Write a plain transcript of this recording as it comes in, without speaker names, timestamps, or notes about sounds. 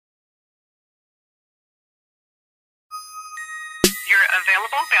Your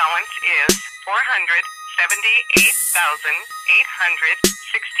available balance is $478,862.47.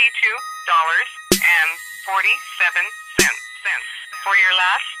 For your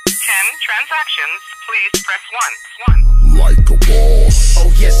last 10 transactions, please press 1. Like a boss.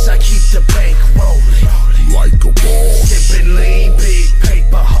 Oh yes, I keep the bank rolling. Like a boss. Sipping lean, big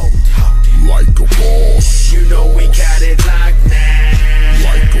paper hold. Like a boss. You know we got it locked now.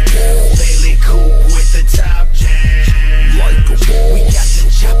 Like a boss. Bailey coupe with the top jam. Like a boss. We got them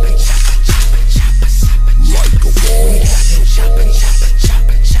chopping. Like a boss. We got them chopping.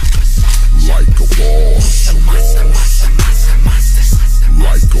 Like a boss. Some monsters.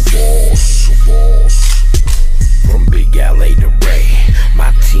 Like a boss. From Big LA to Ray,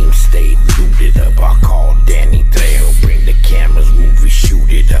 my team stayed looted up. I called Danny Trejo, bring the cameras, movie, shoot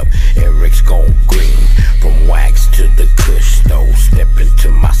it up. Eric's gone green, from wax to the kush though. Step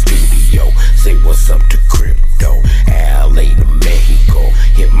into my studio, say what's up to crypto. LA to Mexico,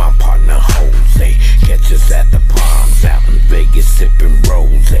 hit my partner Jose. Catch us at the Palms out in Vegas, sipping rose.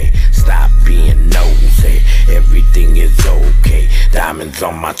 Stop being nosy, everything is okay. Diamonds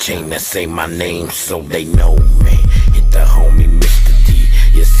on my chain that say my name so they know me. Hit the homie Mr. D,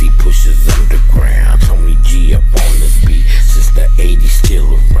 yes he pushes underground. Tony G up on this beat, since the 80s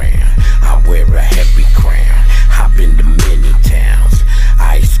still around. I wear a heavy crown, hop into many towns.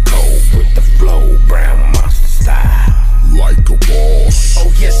 Ice cold with the flow, brown monster style. Like a boss.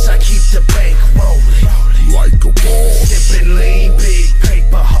 Oh yes, I keep the bank rolling. Like a boss. Sipping lean, big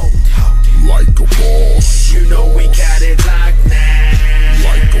paper hold. Like a boss. You know we got it locked now.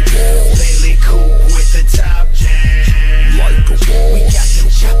 Like a boss. Bailey coupe with the top jam. Like a boss. We got them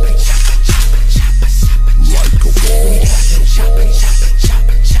chopping. Like a boss. We got them chopping.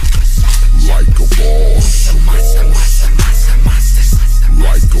 Like a boss. Some monsters.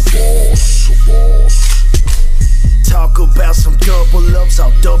 Like a boss. Talk about some double ups,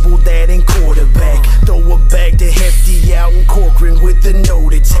 I'll double that in quarterback. Throw a bag to Hefty out in Corcoran with the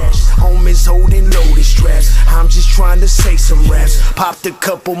note attached. Homies holding loaded straps, I'm just trying to say some raps. Popped a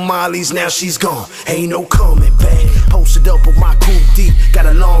couple mollies, now she's gone, ain't no coming back. Posted up with my coupe deep, got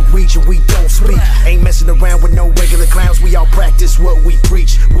a long reach and we don't speak. Ain't messing around with no regular clowns, we all practice what we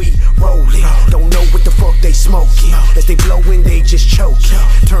preach. We rollin', don't know what the fuck they smoking. As they blowin', they just choking.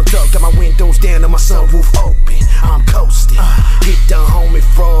 Turned up, got my windows down and my sunroof open. I'm coasting, hit the homie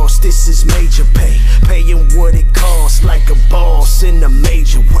Frost, this is major pay. Paying what it costs like a boss in a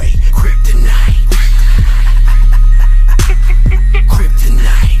major way. Kryptonite.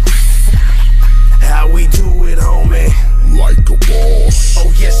 How we do it, homie? Like a boss.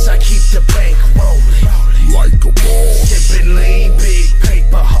 Oh yes, I keep the bank rolling. Like a boss. Sipping lean, big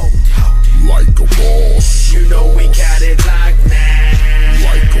paper hold. Like a boss. You know we got it locked now.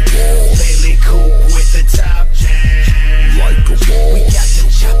 Like a boss. Bailey coupe with the top jam. Like a boss. We got them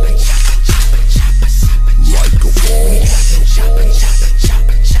chopping. Like a boss. We got them chopping.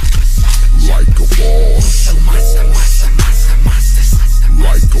 Like a boss. Some monsters.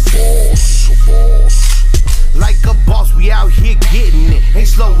 Like a boss. Like a boss, we out here getting it. Ain't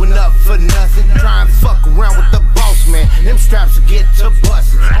slowing up for nothing. Try and fuck around with the boss, man. Them straps will get to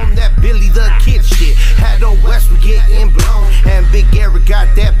bustin'. On that Billy the Kid shit. Had on West, we getting blown. And Big Eric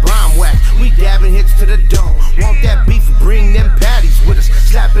got that bomb wax. We dabbing hits to the dome. Want that beef, bring them patties with us.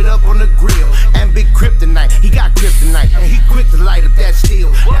 Slap it up on the grill. And Big Kryptonite, he got kryptonite. And he quick to light up that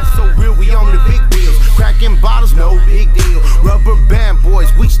steel. That's so real, we on the big wheels. Cracking bottles, no big deal. Rubber band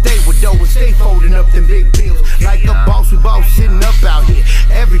boys, we stay with dough and stay folding up them big bills. Like a boss, we both sitting up out here.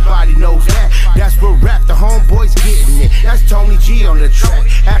 Everybody knows that. That's where rap, the homeboys getting it. That's Tony G on the track.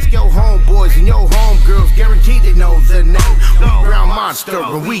 Ask your homeboys and your homegirls, guaranteed they know the name. We Brown Monster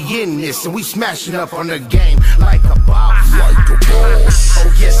and we in this and we smashing up on the game like a boss. Like a boss.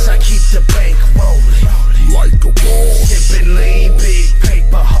 Oh yes, I keep the bank rolling. Like a boss. Sipping lean, big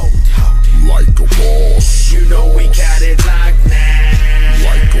paper hold. Like a boss. You know